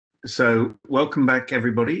So welcome back,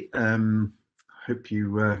 everybody. Hope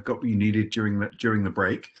you got what you needed during the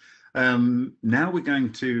break. Now we're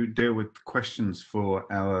going to deal with questions for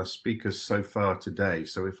our speakers so far today.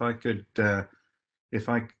 So if I could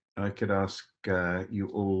ask you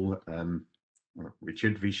all,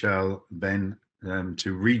 Richard, Vishal, Ben,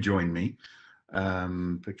 to rejoin me.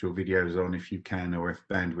 Put your videos on if you can, or if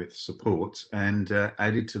bandwidth supports, and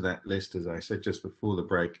added to that list, as I said just before the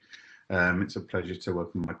break. It's a pleasure to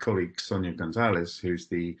welcome my colleague Sonia Gonzalez, who's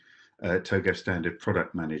the TOGAF Standard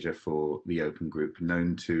Product Manager for the Open Group,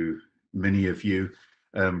 known to many of you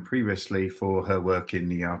previously for her work in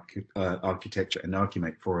the architecture and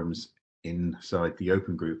Archimate forums inside the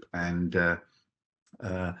Open Group, and a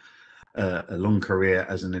long career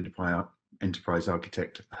as an enterprise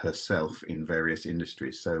architect herself in various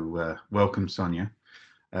industries. So welcome, Sonia.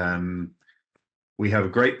 We have a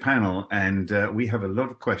great panel, and we have a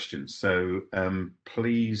lot of questions, so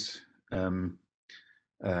please do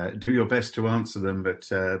your best to answer them, but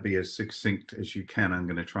be as succinct as you can. I'm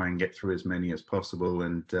going to try and get through as many as possible,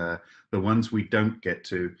 and the ones we don't get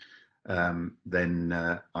to,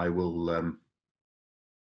 then I will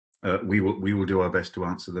we will do our best to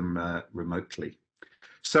answer them remotely.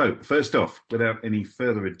 So first off, without any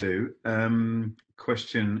further ado,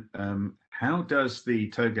 question: how does the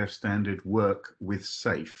TOGAF standard work with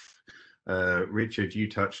SAFE? Richard, you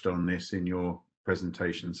touched on this in your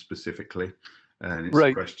presentation specifically, and it's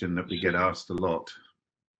a question that we get asked a lot.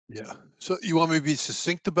 Yeah. So you want me to be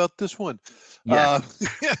succinct about this one? Yeah.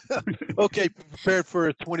 Okay, prepared for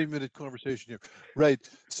a 20-minute conversation here. Right.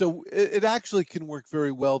 So it actually can work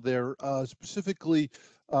very well there. Specifically,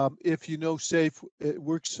 if you know SAFE, it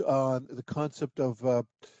works on the concept of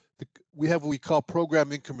we have what we call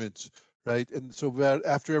program increments, right? And so that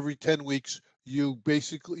after every 10 weeks, you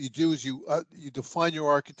basically you define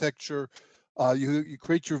your architecture, you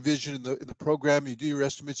create your vision in the program, you do your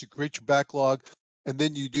estimates, you create your backlog, and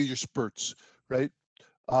then you do your spurts, right?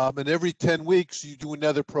 And every 10 weeks, you do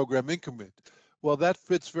another program increment. Well, that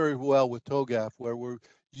fits very well with TOGAF, where we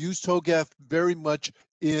use TOGAF very much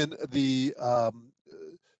in the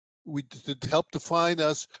to help define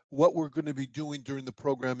us what we're going to be doing during the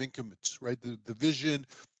program increments, right? The vision,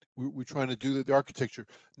 we're trying to do the architecture.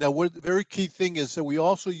 Now, what the very key thing is that we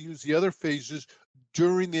also use the other phases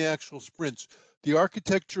during the actual sprints. The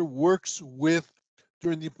architecture works with,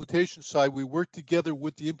 during the implementation side, we work together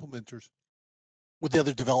with the implementers, with the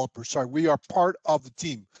other developers. Sorry, we are part of the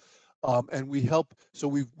team. And we help, so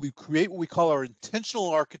we create what we call our intentional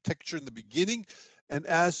architecture in the beginning, and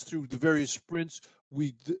as through the various sprints,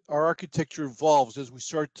 our architecture evolves as we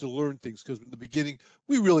start to learn things, because in the beginning,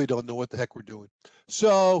 we really don't know what the heck we're doing.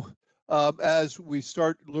 So as we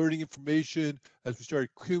start learning information, as we start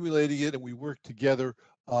accumulating it, and we work together,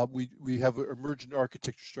 we have an emergent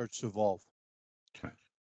architecture starts to evolve. Okay.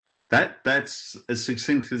 That's as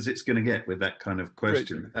succinct as it's going to get with that kind of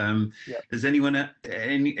question. Yeah. Does anyone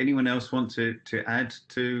else want to add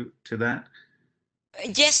to that?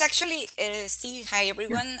 Yes, actually, Steve, hi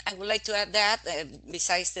everyone. Yeah. I would like to add that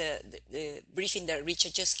besides the briefing that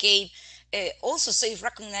Richard just gave, also SAFE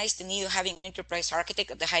recognized the need of having enterprise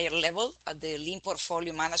architect at the higher level, at the lean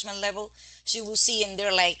portfolio management level. So you will see in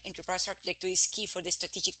there, like, enterprise architecture is key for the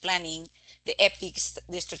strategic planning, the epics,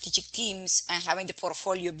 the strategic teams, and having the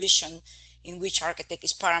portfolio vision in which architect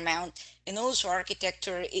is paramount. And also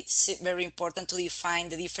architecture, it's very important to define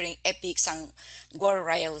the different epics and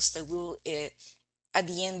guardrails that will at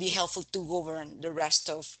the end be helpful to govern the rest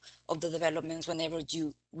of the developments whenever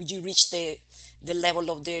you reach the level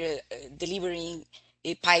of the delivering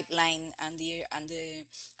a pipeline and the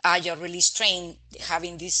agile release train.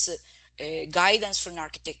 Having this guidance from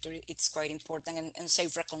architecture, it's quite important, and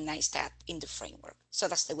SAFE recognize that in the framework. So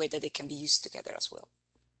that's the way that they can be used together as well.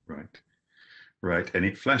 Right, and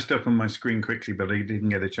it flashed up on my screen quickly, but I didn't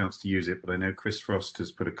get a chance to use it. But I know Chris Frost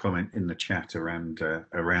has put a comment in the chat around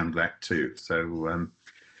that too. So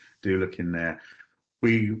do look in there.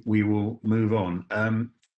 We will move on.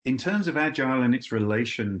 In terms of Agile and its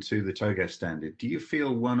relation to the TOGAF standard, do you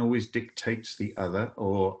feel one always dictates the other,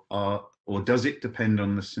 or does it depend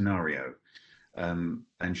on the scenario? And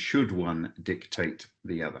should one dictate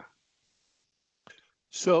the other?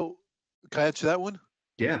 So, can I answer that one?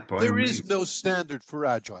 Yeah, there is no standard for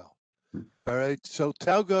Agile. All right, so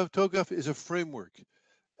TOGAF is a framework.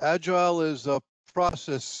 Agile is a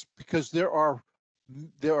process, because there are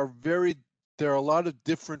a lot of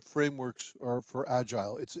different frameworks for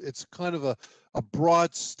Agile. It's kind of a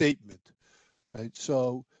broad statement, right?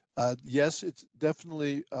 So yes, it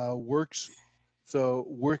definitely works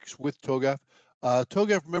with TOGAF.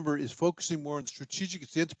 TOGAF, remember, is focusing more on strategic.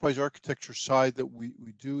 It's the enterprise architecture side that we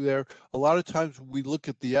do there. A lot of times when we look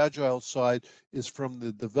at the agile side is from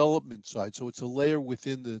the development side. So it's a layer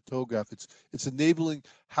within the TOGAF. It's enabling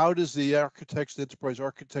how does the architects, the enterprise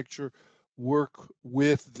architecture work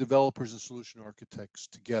with developers and solution architects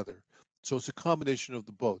together. So it's a combination of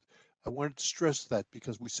the both. I wanted to stress that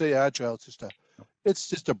because we say agile, it's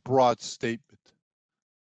just a broad statement.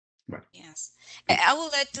 Right. Yes. I will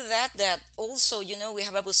add to that that also, we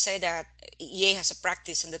have always said that EA has a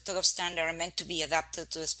practice and the TOGAF standard are meant to be adapted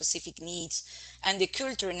to the specific needs and the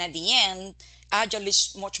culture. And at the end, Agile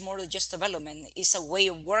is much more than just development. It's a way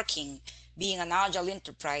of working, being an Agile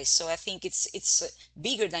enterprise. So I think it's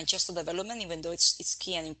bigger than just the development, even though it's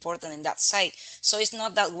key and important in that side. So it's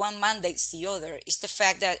not that one mandates the other. It's the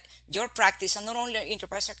fact that your practice, and not only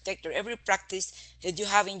enterprise architecture, every practice that you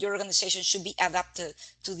have in your organization should be adapted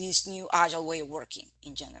to this new Agile way of working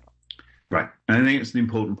in general. Right, and I think it's an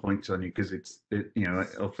important point, Sonia, because I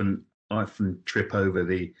often trip over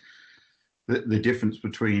the difference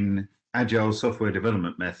between agile software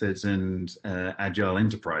development methods and agile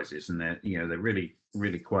enterprises, and they're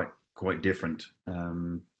really quite different.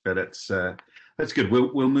 But that's good.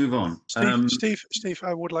 We'll move on. Steve,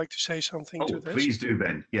 I would like to say something to this. Please do,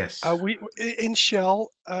 Ben. Yes. We in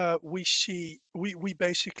Shell we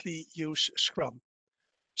basically use Scrum.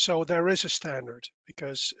 So there is a standard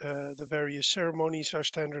because the various ceremonies are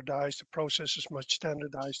standardized, the process is much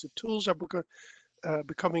standardized, the tools are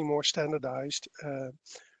becoming more standardized.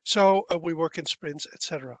 So we work in sprints,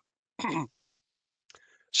 etc.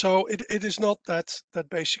 So it is not that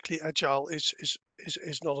basically Agile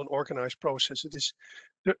is not an organized process. It is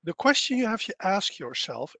the question you have to ask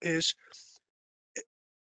yourself is,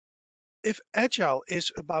 if Agile is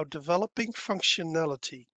about developing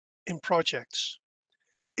functionality in projects,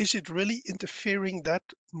 is it really interfering that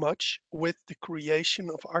much with the creation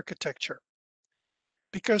of architecture?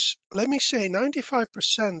 Because let me say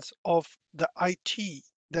 95% of the IT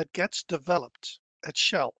that gets developed at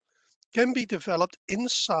Shell can be developed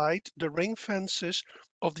inside the ring fences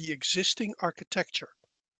of the existing architecture.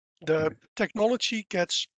 The technology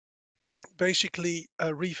gets basically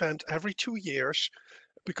revamped every 2 years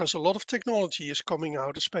because a lot of technology is coming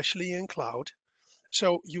out, especially in cloud.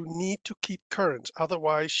 So you need to keep current,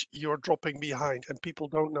 otherwise you're dropping behind and people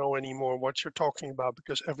don't know anymore what you're talking about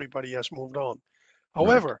because everybody has moved on.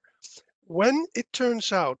 However, when it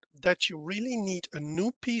turns out that you really need a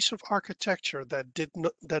new piece of architecture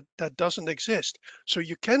that doesn't exist, so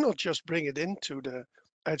you cannot just bring it into the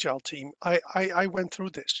Agile team. I went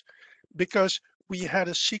through this because we had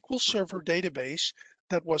a SQL Server database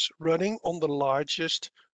that was running on the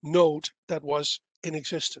largest node that was in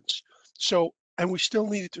existence. And we still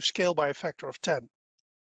needed to scale by a factor of 10.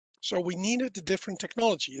 So we needed a different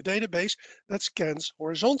technology, a database that scans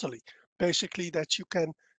horizontally, basically that you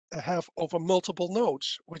can have over multiple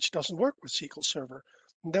nodes, which doesn't work with SQL Server.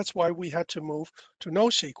 And that's why we had to move to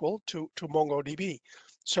NoSQL to MongoDB.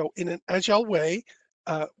 So in an agile way,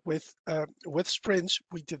 with sprints,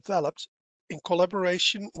 we developed in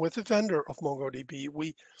collaboration with the vendor of MongoDB.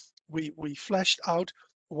 We fleshed out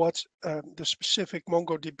what the specific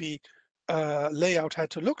MongoDB layout had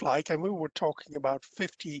to look like, and we were talking about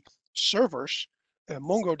 50 servers,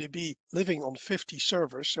 MongoDB living on 50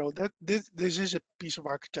 servers. So that this is a piece of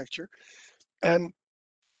architecture, and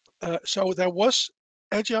so there was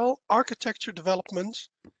agile architecture development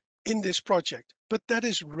in this project, but that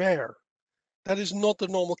is rare. That is not the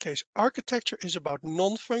normal case. Architecture is about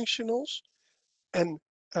non-functionals, and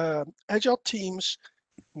agile teams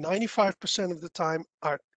 95% of the time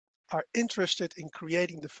are interested in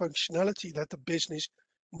creating the functionality that the business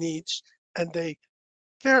needs, and they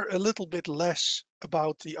care a little bit less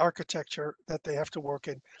about the architecture that they have to work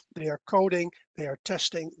in. They are coding, they are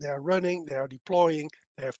testing, they are running, they are deploying,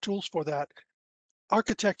 they have tools for that.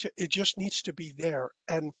 Architecture, it just needs to be there,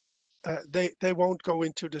 and they won't go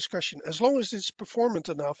into discussion as long as it's performant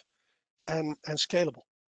enough and scalable.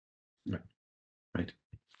 Right.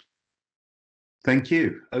 Thank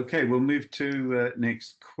you. Okay, we'll move to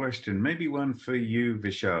next question. Maybe one for you,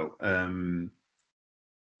 Vishal.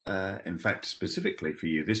 In fact, specifically for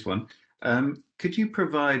you, this one. Could you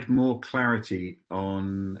provide more clarity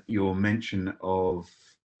on your mention of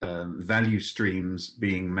value streams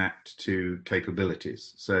being mapped to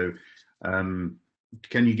capabilities? So,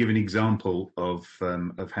 can you give an example of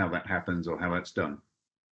how that happens or how that's done?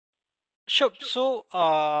 Sure. So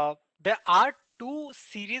there are two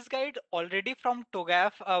series guide already from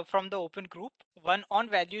TOGAF from the open group, one on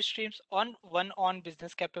value streams, one on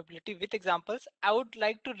business capability with examples. I would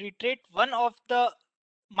like to reiterate one of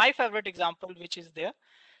my favorite example, which is there.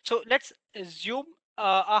 So let's assume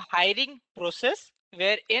a hiring process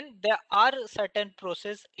wherein there are certain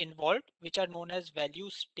processes involved which are known as value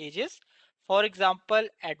stages. For example,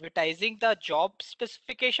 advertising the job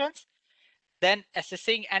specifications, then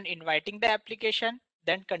assessing and inviting the application,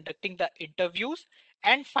 then conducting the interviews,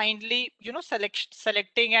 and finally,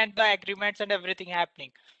 selecting and the agreements and everything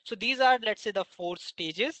happening. So these are, let's say, the 4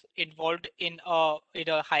 stages involved in a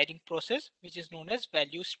hiring process, which is known as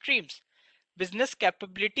value streams. Business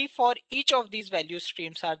capability for each of these value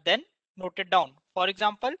streams are then noted down. For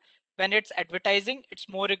example, when it's advertising, it's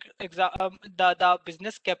more the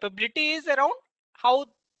business capability is around how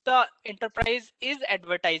the enterprise is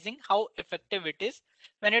advertising, how effective it is.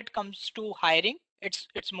 When it comes to hiring,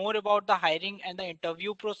 it's more about the hiring and the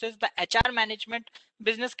interview process, the HR management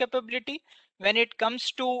business capability. When it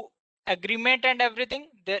comes to agreement and everything,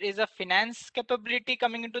 there is a finance capability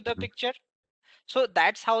coming into the picture. So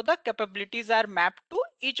that's how the capabilities are mapped to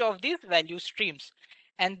each of these value streams.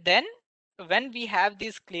 And then when we have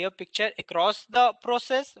this clear picture across the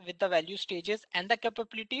process with the value stages and the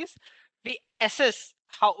capabilities, we assess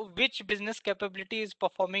which business capability is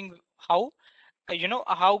performing how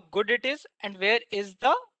good it is and where is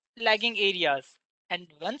the lagging areas. And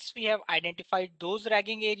once we have identified those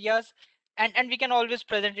lagging areas, and we can always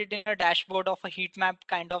present it in a dashboard of a heat map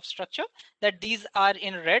kind of structure, that these are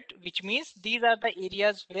in red, which means these are the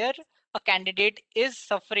areas where a candidate is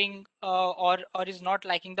suffering or is not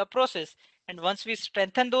liking the process. And once we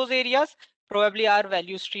strengthen those areas, probably our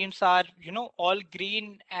value streams are all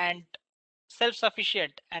green and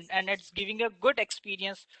self-sufficient, and it's giving a good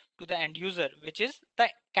experience to the end user, which is the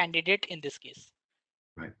candidate in this case.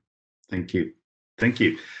 Right. Thank you. Thank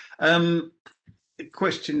you. A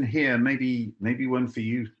question here, maybe one for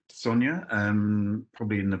you, Sonia,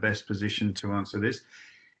 probably in the best position to answer this.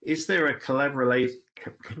 Is there a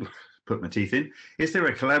put my teeth in, is there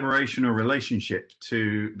a collaboration or relationship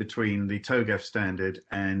between the TOGAF standard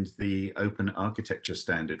and the open architecture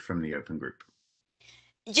standard from the Open Group?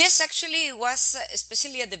 Yes, actually, it was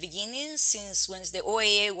especially at the beginning, since when the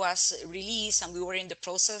OAA was released and we were in the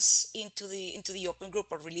process into the Open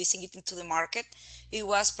Group or releasing it into the market. It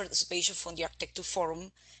was participation from the Architecture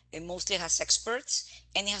Forum. It mostly has experts,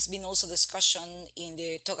 and it has been also discussion in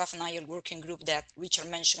the TOGAF and Agile working group that Richard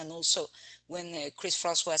mentioned, and also when Chris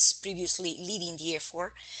Frost was previously leading the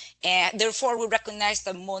effort. Therefore, we recognize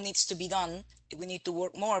that more needs to be done. We need to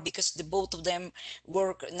work more because the both of them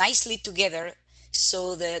work nicely together.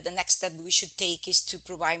 So the next step we should take is to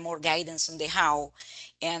provide more guidance on the how.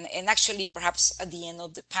 And actually, perhaps at the end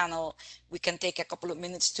of the panel, we can take a couple of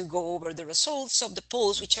minutes to go over the results of the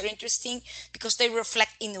polls, which are interesting because they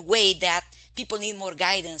reflect in a way that people need more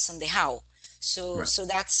guidance on the how. So, right. So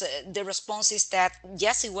that's the response is that,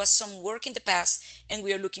 yes, it was some work in the past, and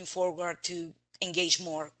we are looking forward to engage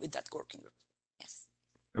more with that working group. Yes.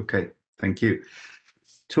 Okay, thank you.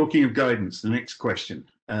 Talking of guidance, the next question.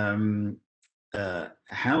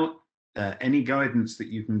 Any guidance that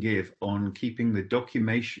you can give on keeping the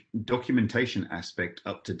documentation aspect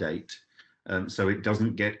up to date, so it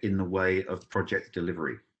doesn't get in the way of project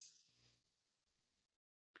delivery?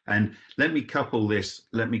 And let me couple this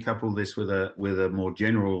with a more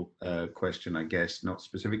general question, I guess, not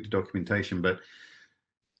specific to documentation, but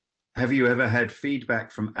have you ever had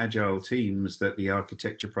feedback from Agile teams that the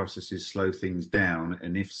architecture processes slow things down?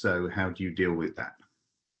 And if so, how do you deal with that?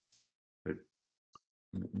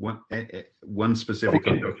 One specific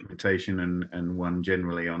on documentation and one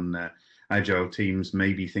generally on Agile teams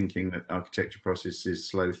maybe thinking that architecture processes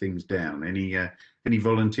slow things down. Any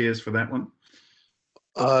volunteers for that one?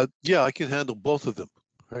 Yeah, I can handle both of them.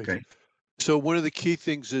 Right. Okay. So one of the key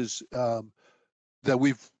things is that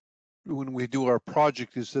when we do our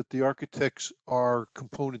project is that the architects are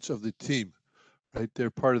components of the team, right?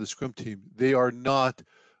 They're part of the Scrum team. They are not,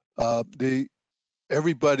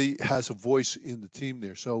 everybody has a voice in the team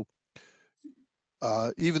there. So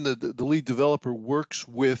even the lead developer works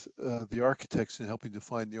with the architects in helping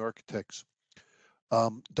define the architects.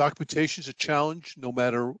 Documentation is a challenge, no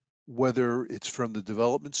matter whether it's from the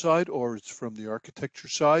development side or it's from the architecture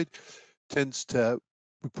side.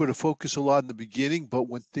 We put a focus a lot in the beginning, but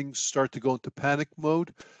when things start to go into panic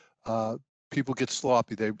mode, people get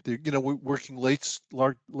sloppy. We're working late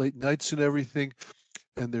nights and everything,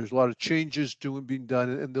 and there's a lot of changes being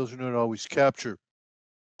done, and those are not always captured.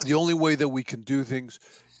 The only way that we can do things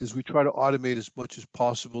is we try to automate as much as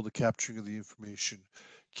possible the capturing of the information,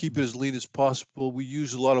 keep it as lean as possible. We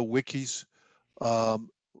use a lot of wikis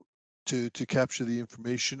to capture the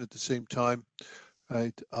information at the same time,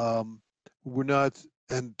 right? We're not,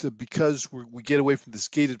 and because we get away from this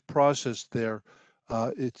gated process there,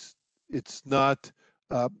 it's not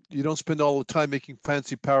you don't spend all the time making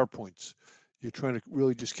fancy PowerPoints. You're trying to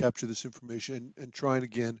really just capture this information and trying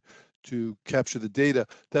again to capture the data.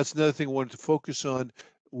 That's another thing I wanted to focus on,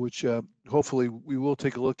 which hopefully we will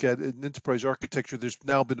take a look at. In enterprise architecture, there's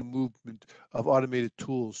now been a movement of automated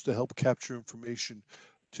tools to help capture information,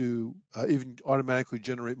 to even automatically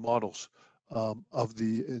generate models of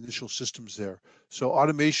the initial systems there. So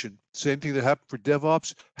automation, same thing that happened for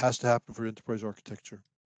DevOps, has to happen for enterprise architecture.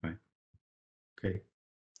 Right. Okay.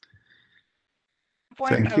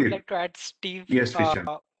 Point Thank I would you. like to add, Steve, Yes,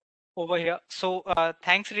 Vishal. over here. So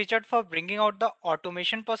thanks, Richard, for bringing out the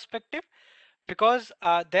automation perspective, because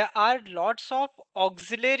there are lots of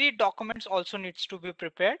auxiliary documents also needs to be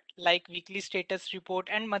prepared, like weekly status report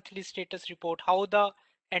and monthly status report, how the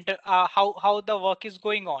how the work is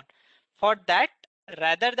going on. For that,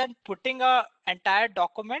 rather than putting a entire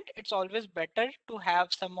document, it's always better to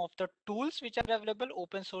have some of the tools which are available,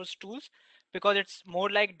 open source tools, because it's more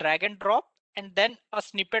like drag and drop, and then a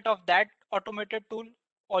snippet of that automated tool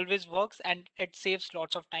always works, and it saves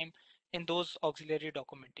lots of time in those auxiliary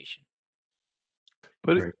documentation.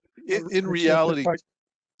 But Right. in reality,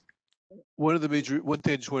 one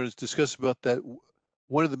thing I just wanted to discuss about that,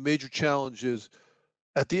 one of the major challenges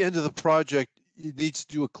at the end of the project, you need to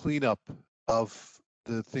do a cleanup of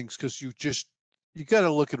the things, because you got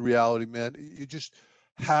to look at reality, man. You just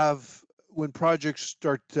have, when projects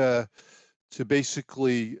start to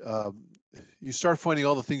basically, you start finding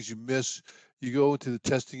all the things you miss. You go into the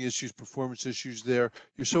testing issues, performance issues there.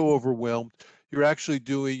 You're so overwhelmed. You're actually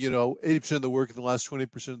doing, 80% of the work in the last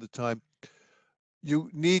 20% of the time. You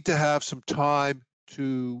need to have some time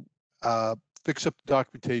to fix up the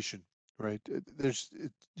documentation, right?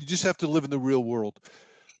 You just have to live in the real world.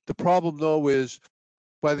 The problem, though, is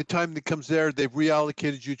by the time it comes there, they've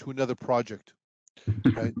reallocated you to another project,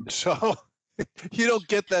 right? So you don't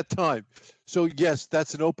get that time. So yes,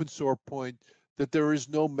 that's an open source point, that there is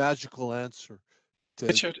no magical answer.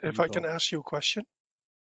 Richard, if I can ask you a question.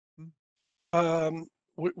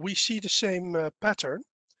 We see the same pattern.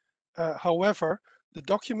 However, the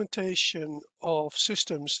documentation of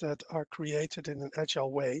systems that are created in an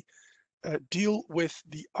agile way deal with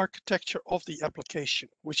the architecture of the application,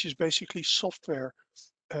 which is basically software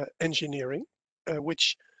engineering,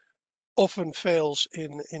 which often fails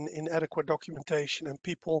in inadequate documentation, and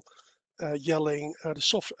people yelling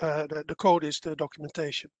the code is the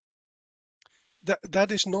documentation.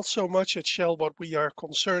 That is not so much at Shell what we are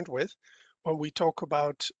concerned with when we talk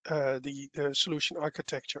about the solution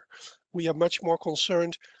architecture. We are much more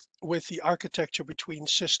concerned with the architecture between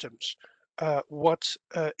systems, what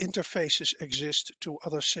interfaces exist to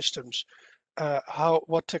other systems,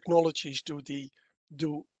 what technologies do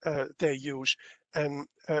they use, and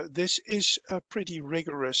this is pretty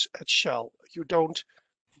rigorous at Shell. You don't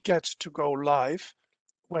get to go live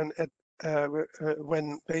when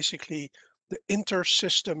basically the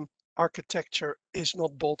inter-system architecture is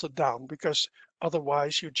not bolted down, because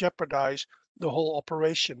otherwise you jeopardize the whole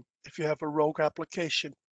operation if you have a rogue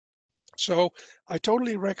application. So I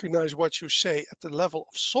totally recognize what you say at the level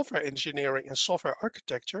of software engineering and software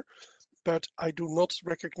architecture, but I do not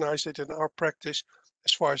recognize it in our practice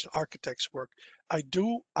as far as architects work. I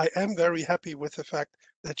am very happy with the fact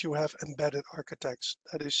that you have embedded architects.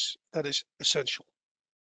 That is essential.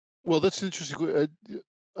 Well, that's interesting.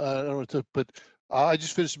 I don't know, but I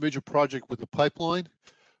just finished a major project with the pipeline,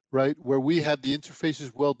 right, where we had the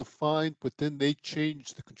interfaces well defined, but then they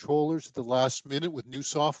changed the controllers at the last minute with new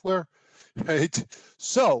software, right?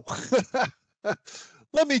 So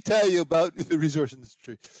let me tell you about the resource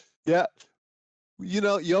industry. Yeah,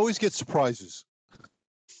 you always get surprises.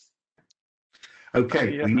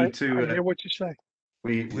 Okay, we need to. I hear what you say.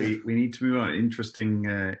 We need to move on.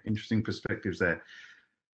 Interesting perspectives there.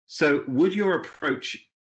 So, would your approach?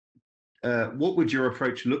 What would your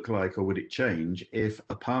approach look like, or would it change if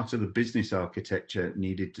a part of the business architecture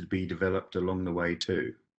needed to be developed along the way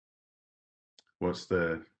too? What's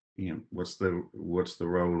the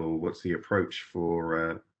role, or what's the approach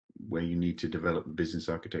for where you need to develop the business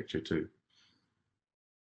architecture too?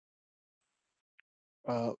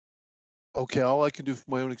 Okay, all I can do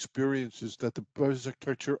from my own experience is that the business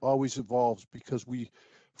architecture always evolves, because we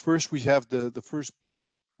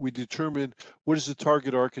determine what is the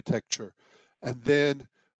target architecture, and then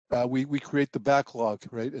we create the backlog,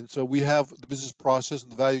 right? And so we have the business process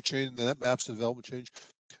and the value chain, and then that maps the development change.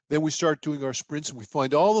 Then we start doing our sprints, and we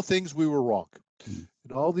find all the things we were wrong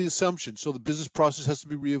and all the assumptions. So the business process has to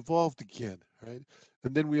be re-evolved again, right?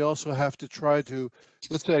 And then we also have to try to,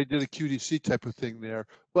 let's say I did a QDC type of thing there.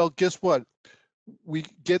 Well, guess what? We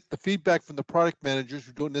get the feedback from the product managers,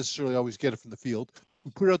 who don't necessarily always get it from the field.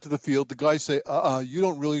 we put it out to the field, the guys say, you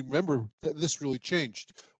don't really remember that this really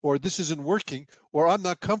changed, or this isn't working, or I'm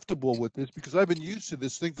not comfortable with this because I've been used to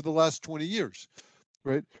this thing for the last 20 years,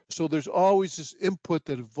 right? So there's always this input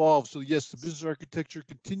that evolves. So yes, the business architecture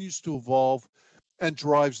continues to evolve and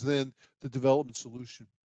drives then the development solution.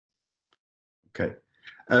 Okay.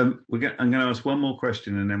 I'm going to ask one more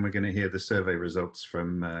question, and then we're going to hear the survey results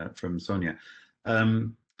from Sonia.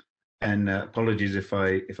 And apologies if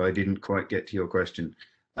I didn't quite get to your question.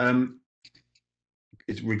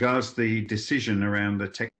 It regards the decision around the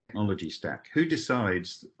technology stack. Who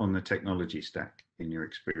decides on the technology stack in your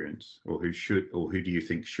experience, or who do you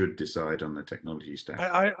think should decide on the technology stack?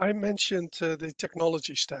 I mentioned the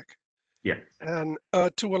technology stack. Yeah. And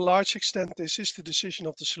to a large extent, this is the decision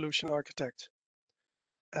of the solution architect.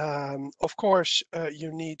 Of course,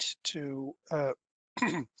 you need to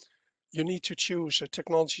you need to choose a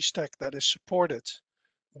technology stack that is supported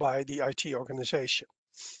by the IT organization,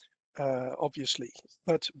 obviously.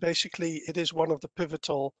 But basically, it is one of the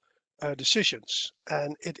pivotal decisions,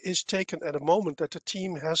 and it is taken at a moment that the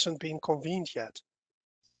team hasn't been convened yet.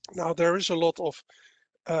 Now, there is a lot of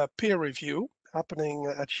peer review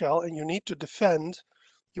happening at Shell, and you need to defend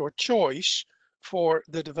your choice for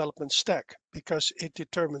the development stack because it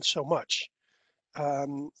determines so much.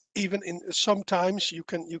 Even in sometimes you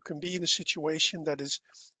can be in a situation that is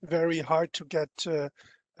very hard to get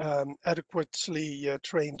adequately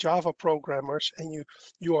trained Java programmers, and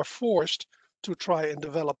you are forced to try and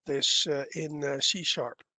develop this in C#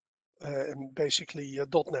 and basically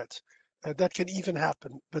 .NET. That can even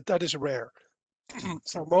happen, but that is rare.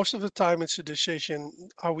 So most of the time it's a decision: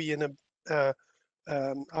 are we in a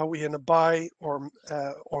buy or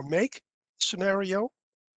make scenario?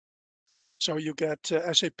 So you get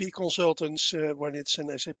SAP consultants when it's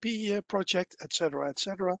an SAP project, etc.,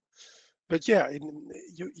 etc. But yeah,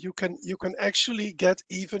 you can actually get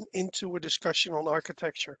even into a discussion on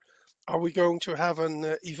architecture. Are we going to have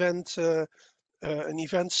an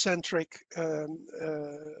event-centric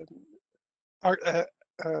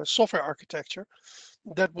software architecture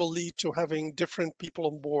that will lead to having different people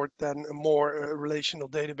on board than a more relational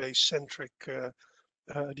database-centric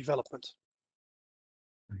development?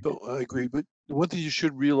 So I agree, but one thing you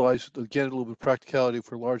should realize, again, a little bit of practicality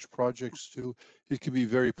for large projects too, it can be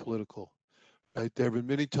very political, right? There have been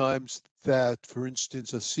many times that, for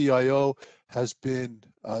instance, a CIO has been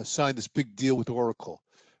signed this big deal with Oracle,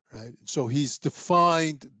 right? So he's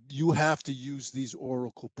defined, you have to use these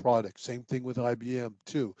Oracle products. Same thing with IBM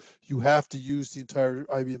too. You have to use the entire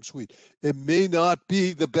IBM suite. It may not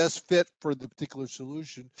be the best fit for the particular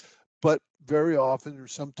solution, but very often or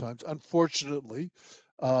sometimes, unfortunately,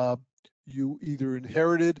 you either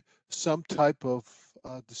inherited some type of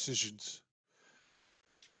decisions.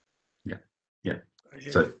 Yeah.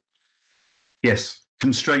 So yes,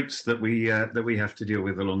 constraints that we have to deal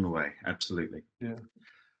with along the way. Absolutely. Yeah.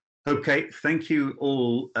 Okay. Thank you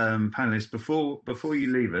all, panelists. Before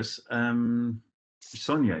you leave us,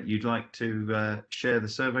 Sonia, you'd like to share the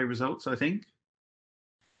survey results, I think.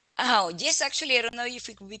 Oh, yes, actually, I don't know if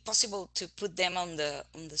it would be possible to put them on the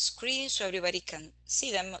screen so everybody can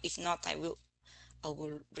see them. If not, I will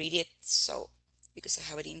read it. So because I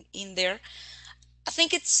have it in there. I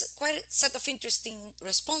think it's quite a set of interesting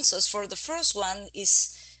responses. For the first one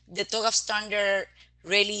is the TOGAF standard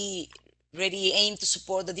really aimed to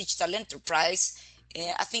support the digital enterprise.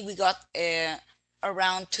 I think we got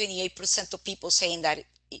around 28% of people saying that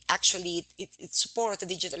it supports the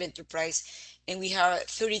digital enterprise, and we have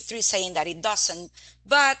 33 saying that it doesn't,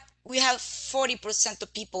 but we have 40%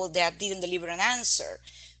 of people that didn't deliver an answer,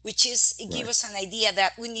 which is, it gives us an idea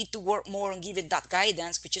that we need to work more on giving that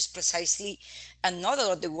guidance, which is precisely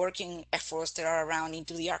another of the working efforts that are around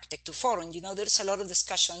into the Architecture Forum. You know, there's a lot of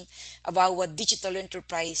discussion about what digital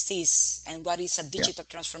enterprise is and what is a digital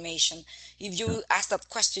transformation. If you ask that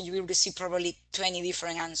question, you will receive probably 20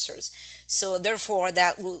 different answers. So therefore,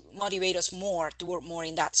 that will motivate us more to work more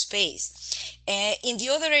in that space. In the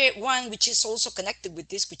other one, which is also connected with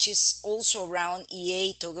this, which is also around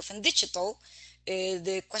EA, TOGAF, and digital,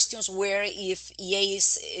 the questions were if EA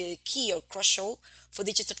is key or crucial for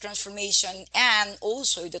digital transformation, and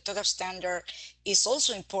also the TOGAF standard is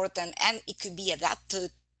also important and it could be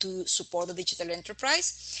adapted to support the digital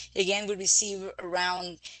enterprise. Again, we receive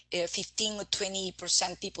around 15 or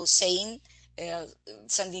 20% people saying,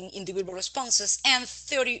 sending individual responses, and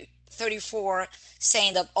 34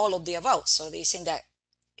 saying that all of the above. So they're saying that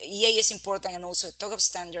EA is important and also TOGAF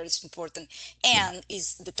standard is important, and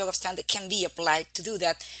is the TOGAF standard can be applied to do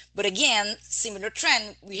that. But again, similar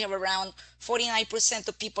trend, we have around 49%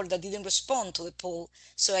 of people that didn't respond to the poll.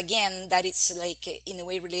 So again, that is like in a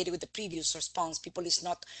way related with the previous response. People is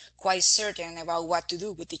not quite certain about what to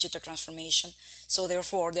do with digital transformation. So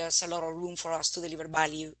therefore, there's a lot of room for us to deliver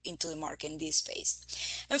value into the market in this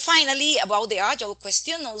space. And finally, about the Agile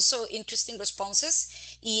question, also interesting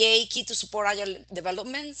responses. EA, key to support Agile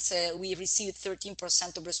developments. We received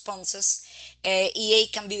 13% of responses. EA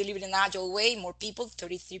can be delivered in an Agile way, more people,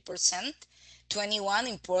 33%. 21,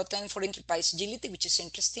 important for enterprise agility, which is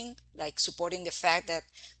interesting, like supporting the fact that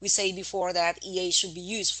we say before that EA should be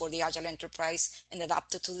used for the Agile enterprise and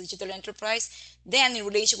adapted to the digital enterprise. Then in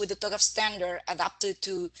relation with the TOGAF standard, adapted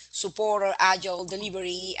to support Agile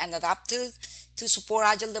delivery and adapted to support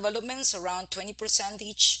Agile developments, around 20%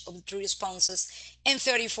 each of the three responses, and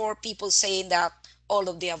 34 people saying that all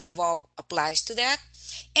of the above applies to that.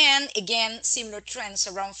 And again, similar trends,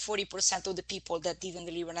 around 40% of the people that didn't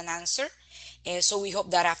deliver an answer. So we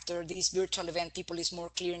hope that after this virtual event, people is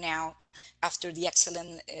more clear now after the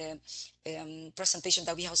excellent presentation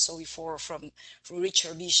that we have saw before from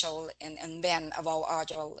Richard, Vishal, and Ben about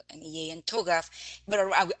Agile and EA and TOGAF. But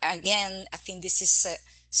again, I think this is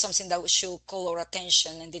something that should call our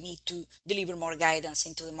attention and the need to deliver more guidance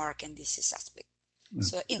into the market in this aspect.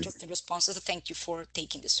 So interesting responses. Thank you for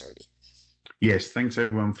taking the survey. Yes, thanks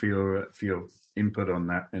everyone for your input on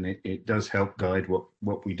that, and it does help guide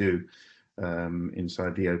what we do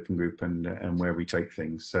inside the open group and where we take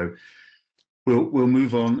things. So we'll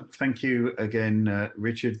move on. Thank you again,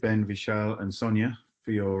 Richard, Ben, Vishal, and Sonia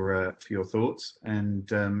for your thoughts, and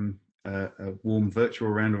a warm virtual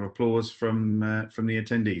round of applause from the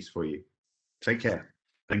attendees for you. Take care.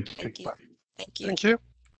 Thank you. Thank you. Thank you. Thank you.